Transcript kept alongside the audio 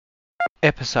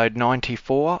Episode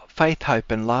 94, Faith, Hope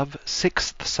and Love,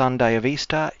 6th Sunday of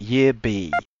Easter, Year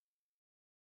B.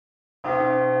 When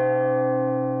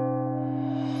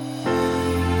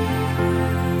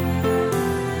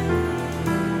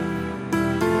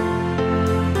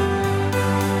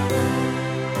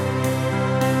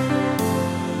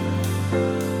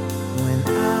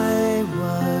I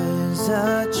was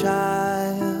a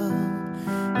child,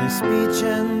 my speech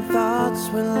and thoughts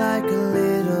were like a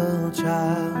little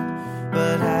child.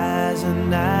 But as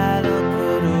an adult,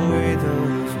 put away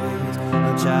those ways.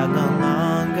 A child no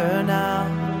longer now,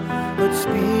 but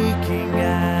speaking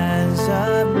as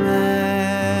a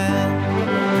man.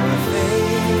 For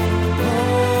faith,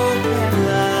 hope, and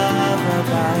love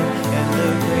abide, and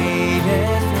the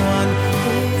greatest one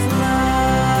is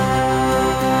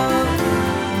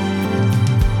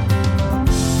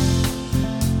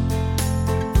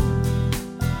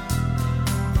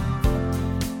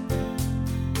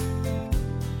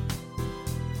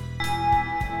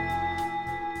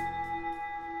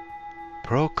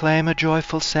Proclaim a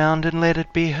joyful sound and let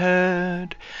it be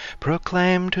heard.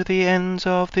 Proclaim to the ends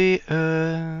of the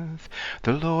earth.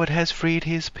 The Lord has freed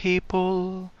his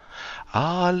people.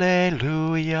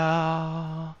 Alleluia.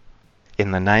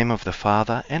 In the name of the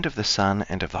Father, and of the Son,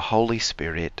 and of the Holy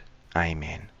Spirit.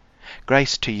 Amen.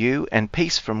 Grace to you and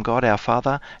peace from God our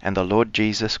Father and the Lord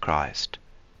Jesus Christ.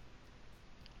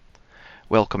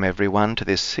 Welcome everyone to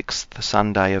this 6th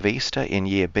Sunday of Easter in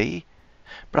Year B.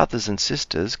 Brothers and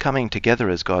sisters, coming together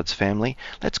as God's family,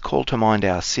 let's call to mind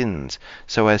our sins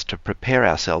so as to prepare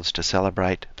ourselves to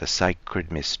celebrate the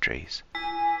sacred mysteries.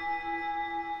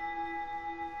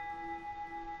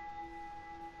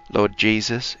 Lord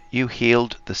Jesus, you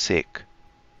healed the sick.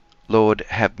 Lord,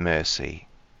 have mercy.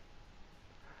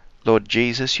 Lord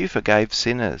Jesus, you forgave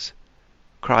sinners.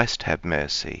 Christ, have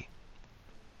mercy.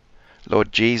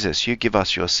 Lord Jesus, you give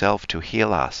us yourself to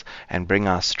heal us and bring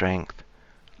us strength.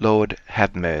 Lord,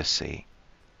 have mercy.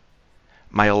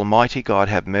 May Almighty God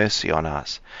have mercy on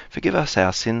us, forgive us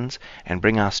our sins, and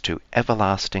bring us to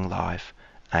everlasting life.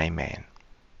 Amen.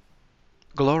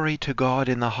 Glory to God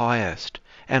in the highest,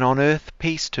 and on earth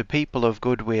peace to people of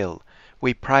good will.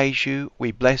 We praise you,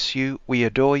 we bless you, we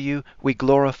adore you, we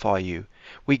glorify you.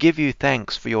 We give you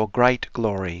thanks for your great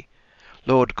glory.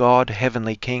 Lord God,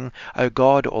 Heavenly King, O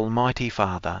God, Almighty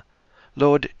Father,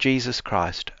 Lord Jesus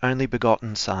Christ, only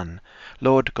begotten Son,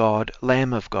 Lord God,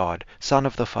 Lamb of God, Son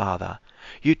of the Father,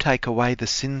 you take away the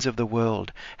sins of the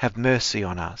world, have mercy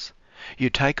on us. You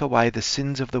take away the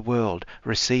sins of the world,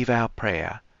 receive our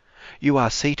prayer. You are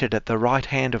seated at the right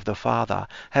hand of the Father,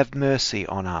 have mercy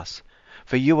on us.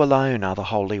 For you alone are the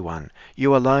Holy One,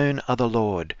 you alone are the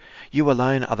Lord, you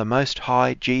alone are the Most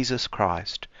High Jesus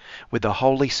Christ, with the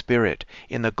Holy Spirit,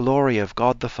 in the glory of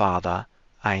God the Father.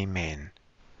 Amen.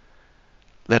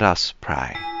 Let us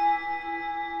pray.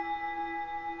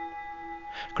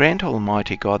 Grant,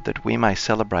 Almighty God, that we may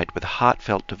celebrate with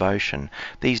heartfelt devotion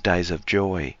these days of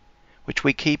joy, which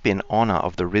we keep in honour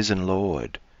of the risen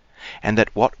Lord, and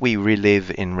that what we relive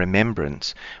in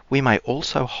remembrance we may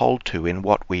also hold to in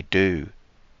what we do.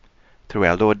 Through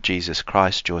our Lord Jesus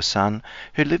Christ, your Son,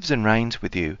 who lives and reigns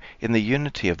with you in the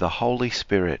unity of the Holy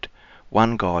Spirit,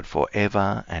 one God for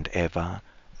ever and ever.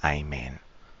 Amen.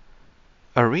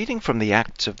 A reading from the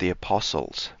Acts of the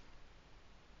Apostles,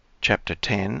 chapter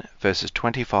 10, verses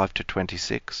 25 to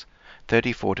 26,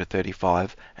 34 to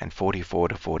 35, and 44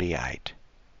 to 48.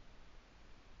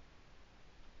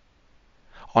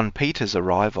 On Peter's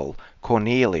arrival,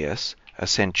 Cornelius, a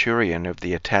centurion of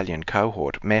the Italian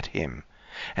cohort, met him,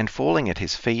 and falling at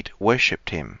his feet,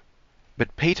 worshipped him.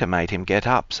 But Peter made him get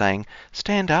up, saying,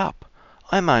 "Stand up,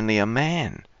 I'm only a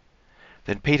man."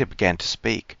 Then Peter began to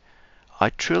speak. "I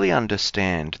truly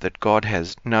understand that God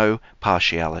has no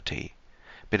partiality,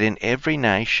 but in every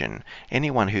nation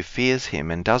anyone who fears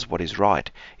him and does what is right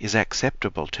is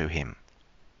acceptable to him."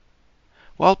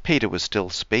 While Peter was still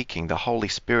speaking, the Holy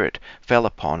Spirit fell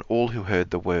upon all who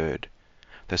heard the word.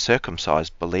 The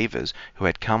circumcised believers who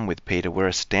had come with Peter were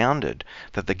astounded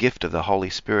that the gift of the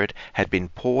Holy Spirit had been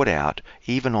poured out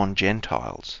even on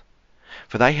Gentiles,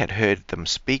 for they had heard them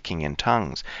speaking in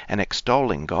tongues and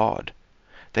extolling God.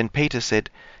 Then Peter said,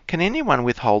 "Can anyone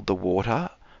withhold the water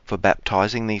for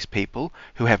baptizing these people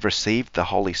who have received the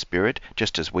Holy Spirit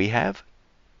just as we have?"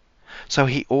 So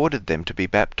he ordered them to be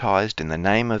baptized in the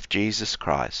name of Jesus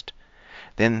Christ.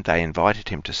 Then they invited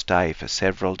him to stay for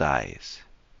several days.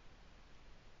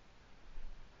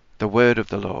 The word of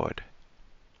the Lord.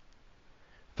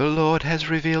 The Lord has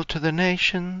revealed to the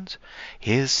nations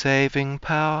his saving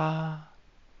power.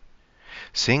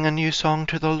 Sing a new song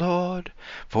to the Lord,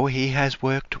 for he has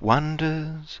worked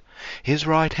wonders. His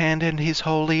right hand and his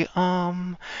holy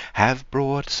arm have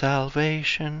brought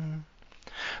salvation.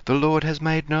 The Lord has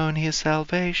made known his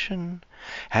salvation,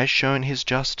 has shown his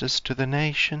justice to the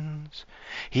nations.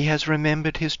 He has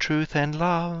remembered his truth and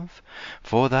love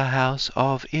for the house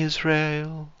of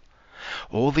Israel.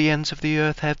 All the ends of the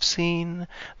earth have seen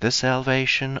the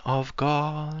salvation of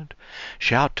God.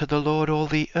 Shout to the Lord, all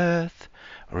the earth,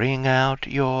 ring out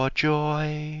your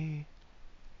joy.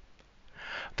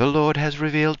 The Lord has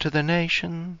revealed to the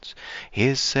nations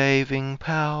his saving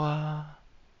power.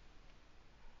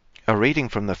 A reading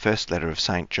from the first letter of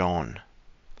St. John,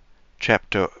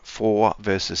 chapter 4,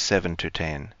 verses 7 to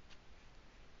 10.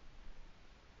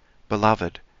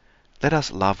 Beloved, let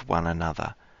us love one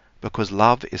another, because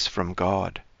love is from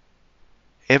God.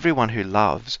 Everyone who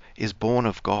loves is born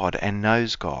of God and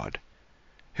knows God.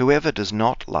 Whoever does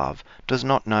not love does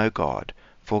not know God,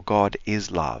 for God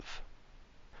is love.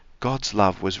 God's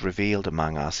love was revealed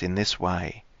among us in this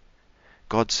way.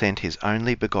 God sent his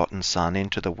only begotten Son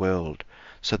into the world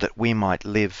so that we might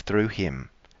live through him.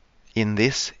 In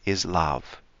this is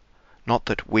love, not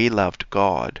that we loved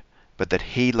God, but that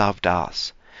he loved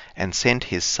us and sent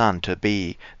his Son to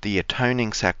be the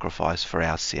atoning sacrifice for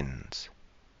our sins.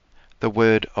 The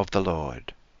word of the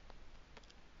Lord.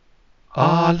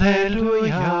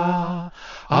 Alleluia,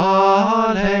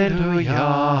 Alleluia,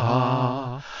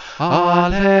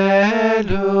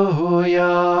 Alleluia.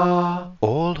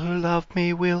 All who love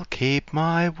me will keep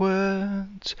my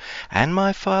words, and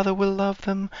my Father will love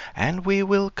them, and we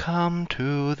will come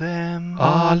to them.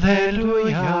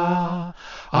 Alleluia,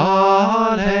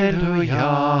 Alleluia,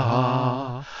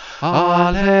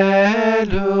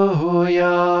 Alleluia.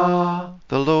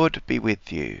 The Lord be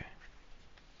with you.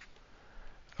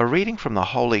 A reading from the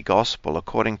Holy Gospel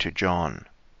according to John,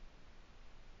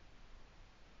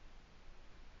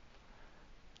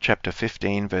 chapter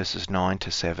 15, verses 9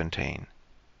 to 17.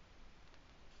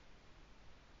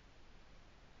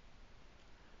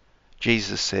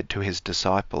 Jesus said to his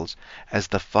disciples, "As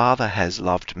the Father has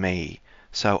loved me,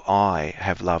 so I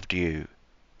have loved you.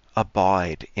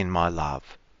 Abide in my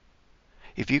love.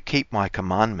 If you keep my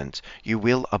commandments, you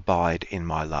will abide in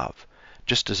my love,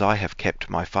 just as I have kept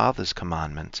my Father's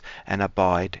commandments and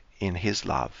abide in his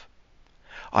love.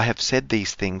 I have said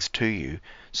these things to you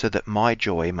so that my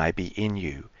joy may be in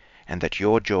you, and that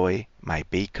your joy may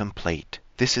be complete.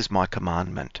 This is my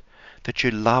commandment, that you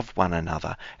love one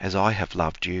another as I have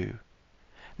loved you.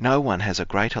 No one has a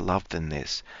greater love than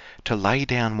this, to lay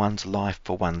down one's life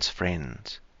for one's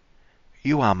friends.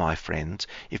 You are my friends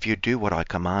if you do what I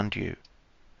command you.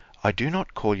 I do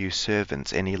not call you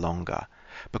servants any longer,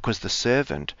 because the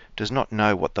servant does not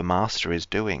know what the master is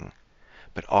doing.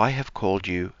 But I have called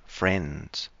you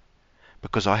friends,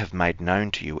 because I have made known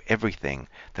to you everything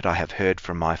that I have heard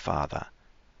from my Father.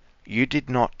 You did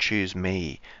not choose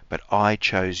me, but I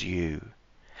chose you,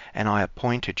 and I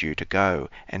appointed you to go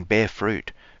and bear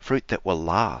fruit, fruit that will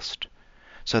last,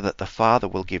 so that the Father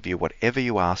will give you whatever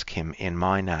you ask him in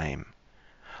my name.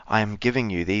 I am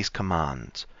giving you these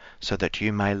commands, so that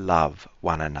you may love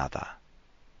one another."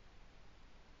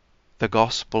 The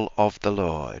Gospel of the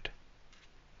Lord.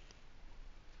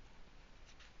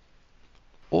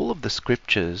 All of the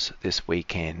scriptures this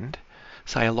weekend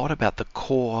say a lot about the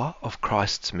core of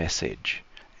Christ's message,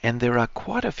 and there are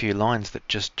quite a few lines that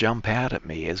just jump out at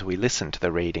me as we listen to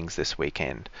the readings this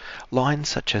weekend. Lines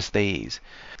such as these.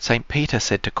 St. Peter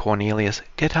said to Cornelius,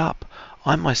 "Get up,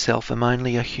 I myself am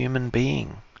only a human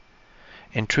being."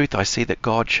 In truth, I see that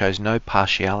God shows no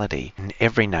partiality. In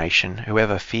every nation,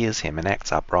 whoever fears him and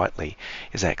acts uprightly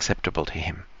is acceptable to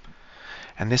him.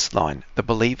 And this line, the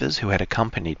believers who had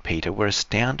accompanied Peter were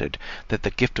astounded that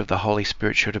the gift of the Holy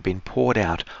Spirit should have been poured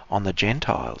out on the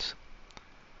Gentiles.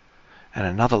 And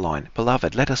another line,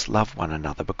 "Beloved, let us love one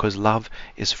another, because love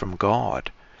is from God.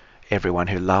 Everyone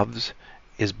who loves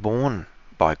is born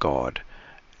by God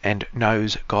and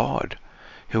knows God.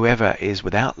 Whoever is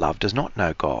without love does not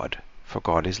know God, for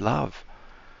God is love.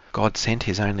 God sent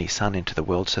his only Son into the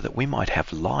world so that we might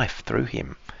have life through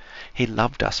him. He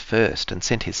loved us first and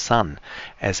sent his Son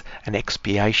as an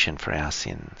expiation for our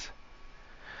sins."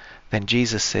 Then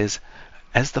Jesus says,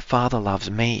 "As the Father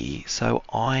loves me, so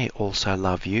I also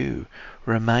love you.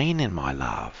 Remain in my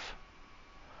love."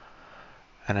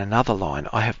 And another line,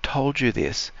 "I have told you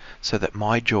this so that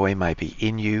my joy may be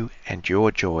in you and your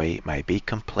joy may be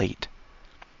complete."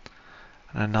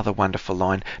 And another wonderful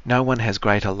line, "No one has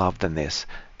greater love than this,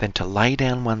 than to lay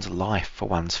down one's life for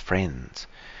one's friends.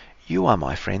 You are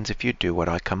my friends if you do what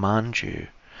I command you.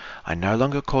 I no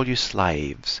longer call you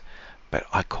slaves, but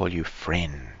I call you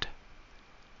friend."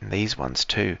 And these ones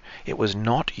too. It was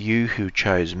not you who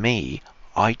chose me,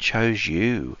 I chose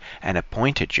you and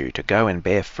appointed you to go and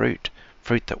bear fruit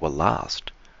that will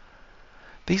last.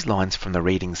 These lines from the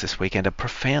readings this weekend are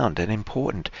profound and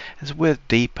important, and worth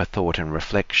deeper thought and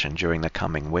reflection during the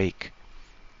coming week.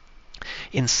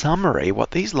 In summary,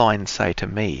 what these lines say to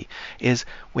me is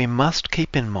we must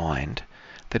keep in mind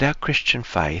that our Christian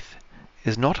faith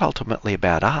is not ultimately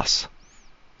about us,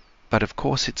 but of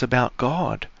course it's about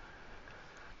God.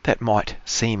 That might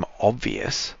seem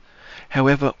obvious.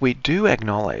 However, we do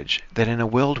acknowledge that in a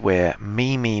world where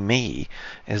me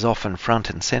is often front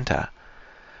and centre,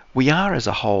 we are as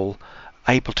a whole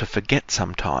able to forget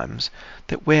sometimes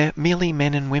that we're merely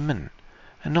men and women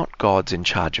and not gods in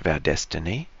charge of our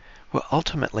destiny. We're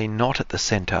ultimately not at the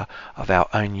centre of our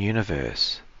own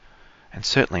universe, and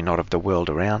certainly not of the world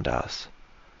around us.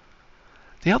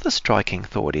 The other striking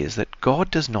thought is that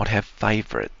God does not have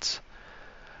favourites.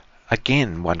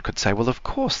 Again, one could say, well, of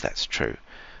course that's true.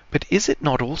 But is it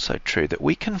not also true that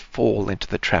we can fall into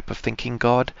the trap of thinking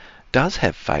God does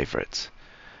have favourites,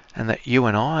 and that you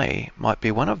and I might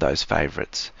be one of those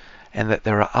favourites, and that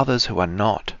there are others who are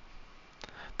not?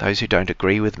 Those who don't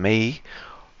agree with me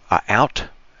are out,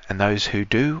 and those who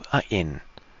do are in.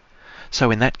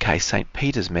 So in that case, St.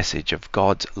 Peter's message of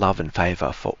God's love and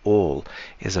favour for all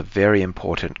is a very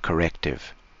important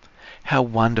corrective. How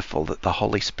wonderful that the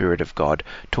Holy Spirit of God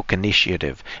took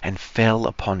initiative and fell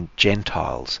upon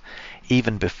Gentiles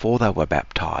even before they were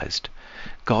baptized.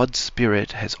 God's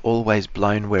Spirit has always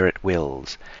blown where it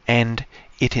wills, and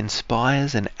it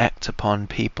inspires and acts upon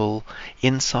people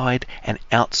inside and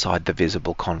outside the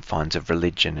visible confines of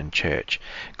religion and church.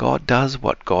 God does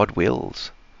what God wills.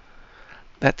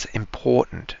 That's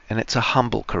important, and it's a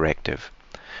humble corrective.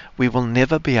 We will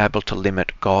never be able to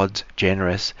limit God's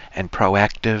generous and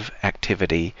proactive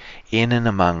activity in and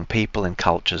among people and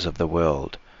cultures of the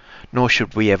world, nor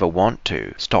should we ever want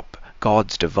to stop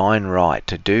God's divine right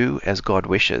to do as God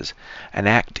wishes and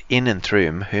act in and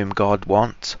through whom God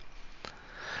wants.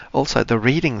 Also, the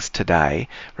readings today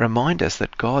remind us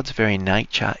that God's very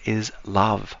nature is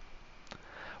love.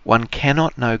 One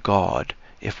cannot know God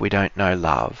if we don't know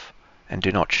love and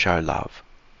do not show love.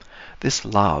 This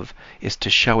love is to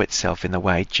show itself in the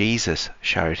way Jesus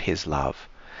showed his love.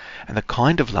 And the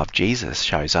kind of love Jesus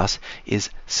shows us is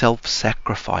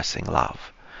self-sacrificing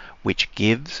love, which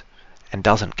gives and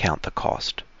doesn't count the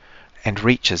cost, and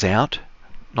reaches out,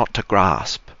 not to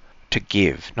grasp, to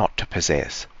give, not to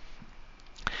possess.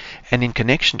 And in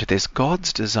connection to this,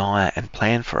 God's desire and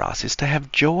plan for us is to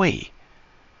have joy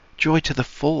to the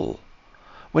full.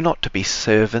 We're not to be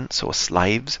servants or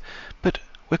slaves, but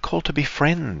we're called to be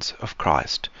friends of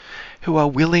Christ, who are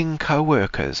willing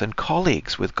co-workers and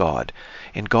colleagues with God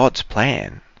in God's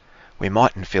plan. We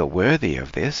mightn't feel worthy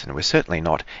of this, and we're certainly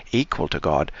not equal to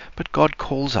God, but God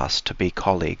calls us to be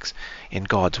colleagues in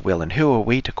God's will, and who are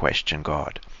we to question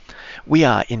God? We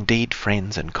are indeed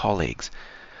friends and colleagues,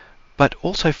 but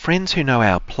also friends who know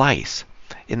our place,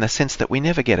 in the sense that we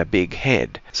never get a big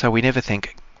head, so we never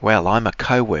think, well, I'm a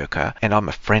co-worker and I'm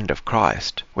a friend of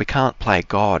Christ. We can't play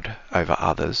God over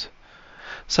others.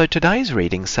 So today's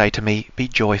readings say to me, be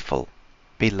joyful,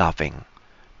 be loving,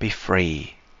 be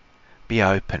free, be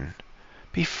open,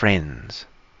 be friends.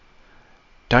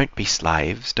 Don't be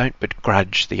slaves, don't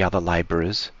begrudge the other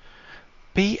labourers.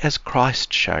 Be as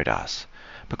Christ showed us,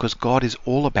 because God is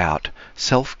all about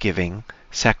self-giving,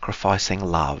 sacrificing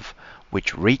love,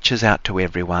 which reaches out to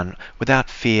everyone without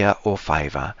fear or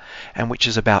favour, and which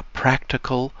is about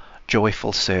practical,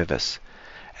 joyful service,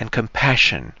 and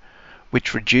compassion,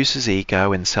 which reduces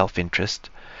ego and self-interest,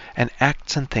 and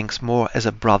acts and thinks more as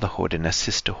a brotherhood and a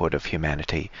sisterhood of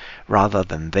humanity, rather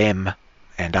than them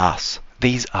and us.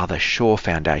 These are the sure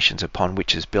foundations upon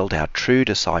which is built our true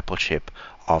discipleship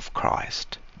of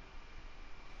Christ.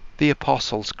 The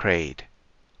Apostles' Creed.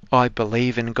 I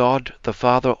believe in God, the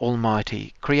Father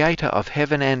Almighty, creator of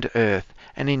heaven and earth,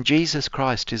 and in Jesus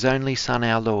Christ, his only Son,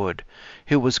 our Lord,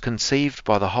 who was conceived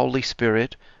by the Holy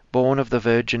Spirit, born of the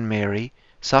Virgin Mary,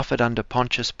 suffered under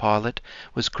Pontius Pilate,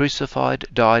 was crucified,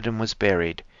 died, and was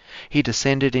buried. He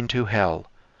descended into hell.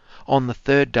 On the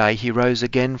third day he rose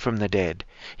again from the dead.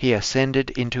 He ascended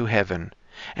into heaven,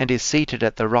 and is seated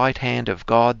at the right hand of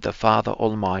God the Father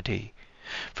Almighty.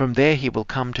 From there he will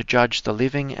come to judge the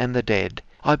living and the dead.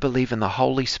 I believe in the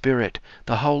Holy Spirit,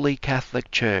 the Holy Catholic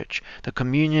Church, the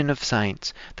communion of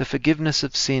saints, the forgiveness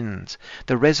of sins,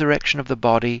 the resurrection of the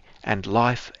body, and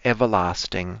life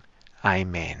everlasting.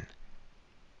 Amen.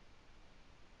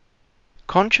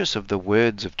 Conscious of the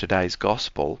words of today's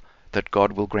Gospel, that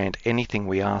God will grant anything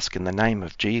we ask in the name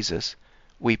of Jesus,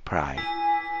 we pray.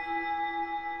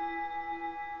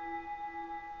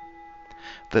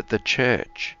 that the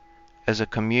Church, as a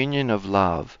communion of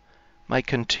love, may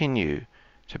continue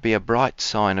to be a bright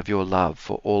sign of your love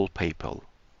for all people.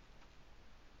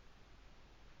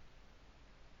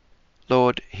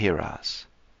 Lord, hear us.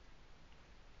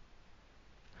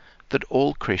 That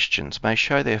all Christians may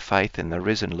show their faith in the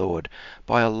risen Lord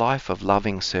by a life of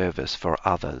loving service for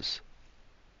others.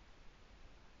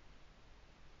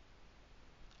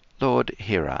 Lord,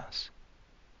 hear us.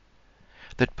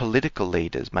 That political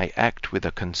leaders may act with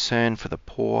a concern for the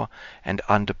poor and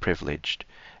underprivileged,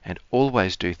 and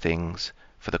always do things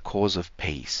for the cause of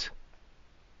peace.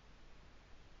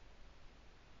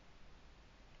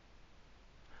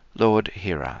 Lord,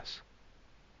 hear us.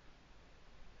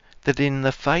 That in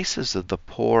the faces of the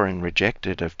poor and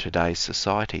rejected of today's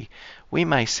society, we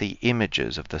may see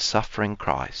images of the suffering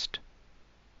Christ.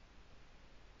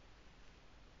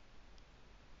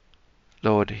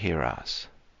 Lord, hear us.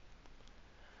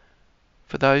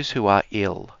 For those who are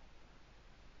ill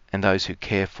and those who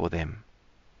care for them,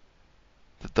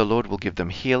 that the Lord will give them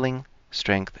healing,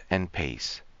 strength and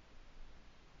peace.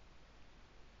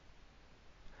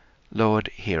 Lord,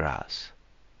 hear us.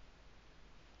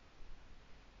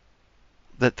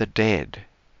 That the dead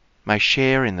may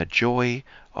share in the joy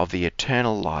of the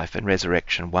eternal life and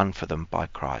resurrection won for them by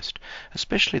Christ,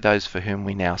 especially those for whom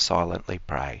we now silently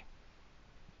pray.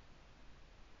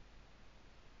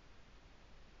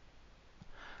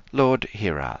 Lord,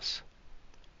 hear us.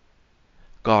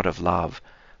 God of love,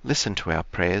 listen to our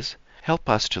prayers. Help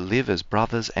us to live as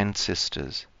brothers and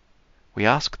sisters. We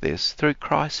ask this through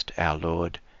Christ our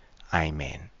Lord.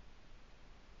 Amen.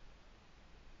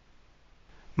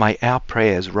 May our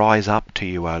prayers rise up to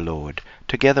you, O Lord,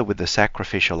 together with the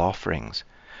sacrificial offerings,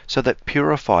 so that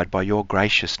purified by your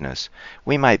graciousness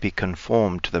we may be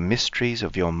conformed to the mysteries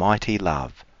of your mighty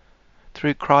love.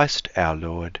 Through Christ our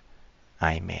Lord.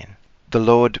 Amen. The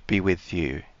Lord be with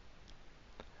you.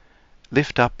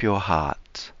 Lift up your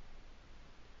hearts.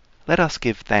 Let us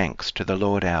give thanks to the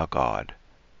Lord our God.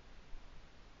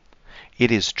 It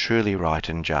is truly right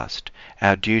and just,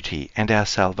 our duty and our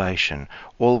salvation,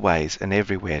 always and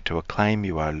everywhere to acclaim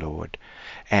you, O Lord,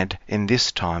 and in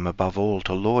this time above all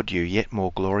to laud you yet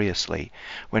more gloriously,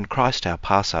 when Christ our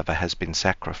Passover has been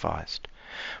sacrificed.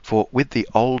 For with the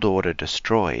old order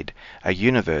destroyed, a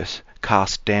universe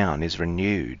cast down is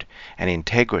renewed, and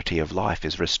integrity of life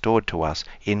is restored to us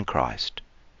in Christ.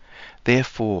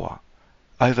 Therefore,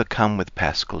 overcome with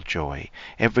paschal joy,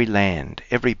 every land,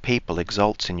 every people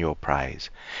exults in your praise,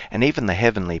 and even the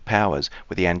heavenly powers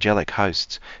with the angelic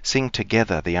hosts sing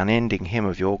together the unending hymn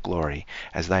of your glory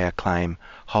as they acclaim,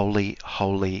 Holy,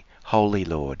 holy, holy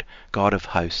Lord, God of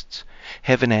hosts,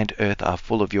 heaven and earth are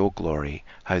full of your glory,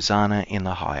 Hosanna in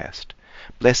the highest.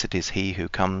 Blessed is he who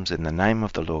comes in the name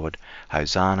of the Lord,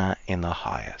 Hosanna in the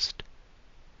highest.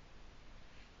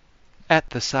 At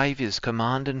the Saviour's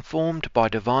command, informed by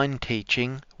divine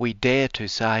teaching, we dare to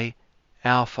say,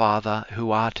 Our Father,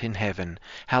 who art in heaven,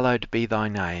 hallowed be thy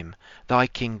name. Thy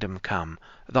kingdom come,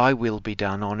 thy will be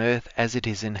done on earth as it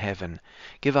is in heaven.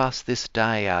 Give us this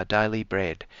day our daily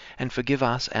bread, and forgive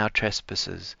us our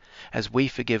trespasses, as we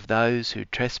forgive those who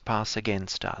trespass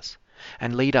against us.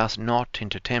 And lead us not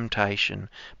into temptation,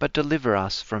 but deliver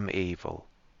us from evil.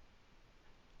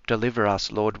 Deliver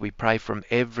us, Lord, we pray, from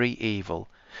every evil.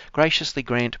 Graciously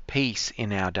grant peace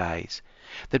in our days,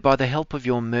 that by the help of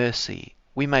your mercy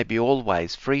we may be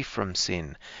always free from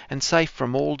sin and safe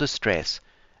from all distress,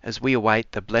 as we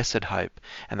await the blessed hope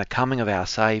and the coming of our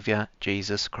Saviour,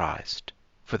 Jesus Christ.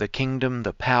 For the kingdom,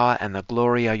 the power, and the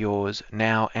glory are yours,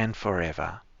 now and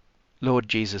forever. Lord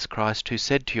Jesus Christ, who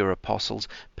said to your apostles,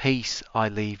 Peace I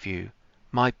leave you,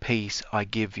 my peace I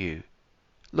give you.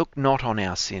 Look not on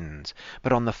our sins,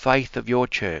 but on the faith of your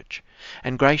church,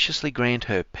 and graciously grant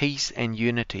her peace and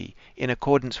unity in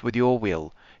accordance with your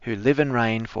will, who live and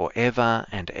reign for ever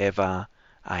and ever.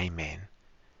 Amen.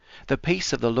 The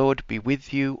peace of the Lord be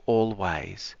with you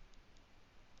always.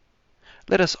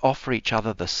 Let us offer each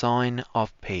other the sign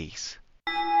of peace.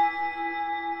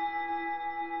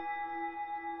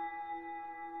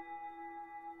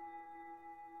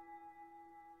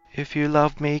 If you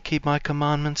love me, keep my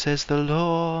commandments, says the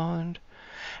Lord.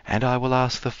 And I will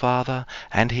ask the Father,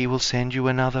 and he will send you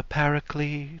another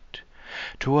Paraclete,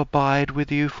 to abide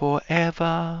with you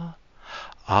forever.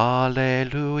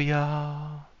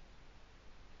 Alleluia.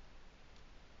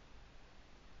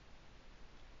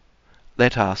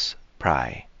 Let us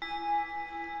pray.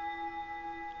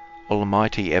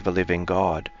 Almighty ever-living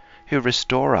God, who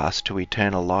restore us to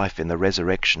eternal life in the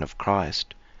resurrection of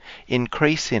Christ,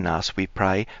 increase in us, we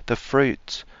pray, the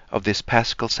fruits of this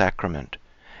Paschal Sacrament,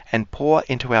 and pour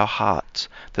into our hearts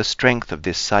the strength of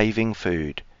this saving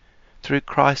food, through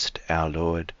Christ our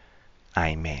Lord.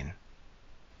 Amen.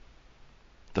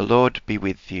 The Lord be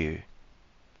with you.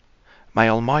 May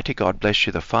Almighty God bless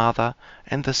you, the Father,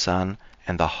 and the Son,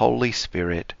 and the Holy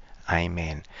Spirit.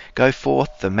 Amen. Go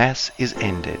forth, the Mass is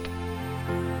ended.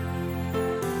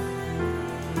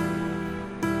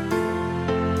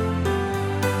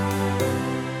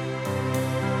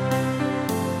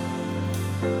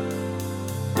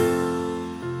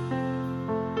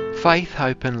 Faith,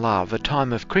 Hope and Love, a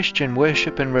time of Christian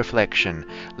worship and reflection,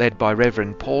 led by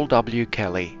Reverend Paul W.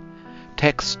 Kelly.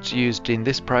 Texts used in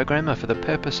this program are for the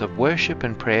purpose of worship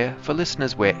and prayer for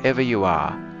listeners wherever you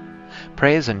are.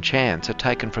 Prayers and chants are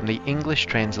taken from the English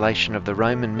translation of the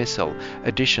Roman Missal,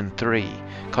 Edition 3,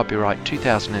 copyright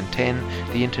 2010,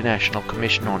 the International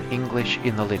Commission on English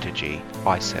in the Liturgy,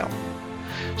 ICEL.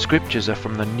 Scriptures are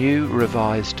from the New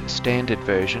Revised Standard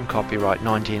Version, copyright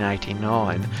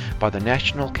 1989, by the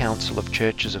National Council of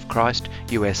Churches of Christ,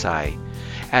 USA.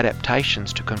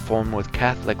 Adaptations to conform with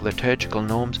Catholic liturgical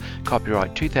norms,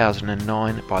 copyright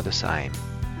 2009 by the same.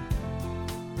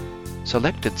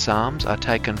 Selected psalms are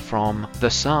taken from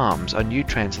The Psalms, a new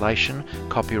translation,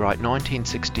 copyright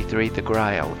 1963, The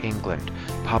Grail, England,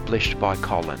 published by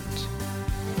Collins.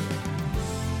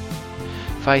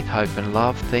 Faith, Hope and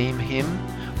Love theme hymn,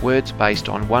 words based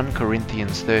on 1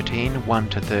 Corinthians 13,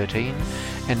 1-13,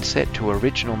 and set to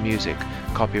original music,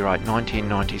 copyright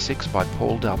 1996 by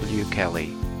Paul W.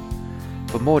 Kelly.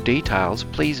 For more details,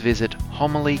 please visit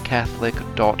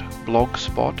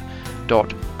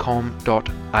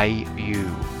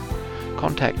homilycatholic.blogspot.com.au.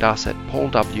 Contact us at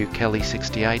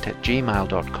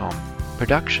paulwkelly68@gmail.com.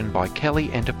 Production by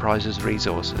Kelly Enterprises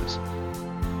Resources.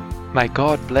 May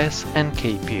God bless and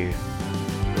keep you.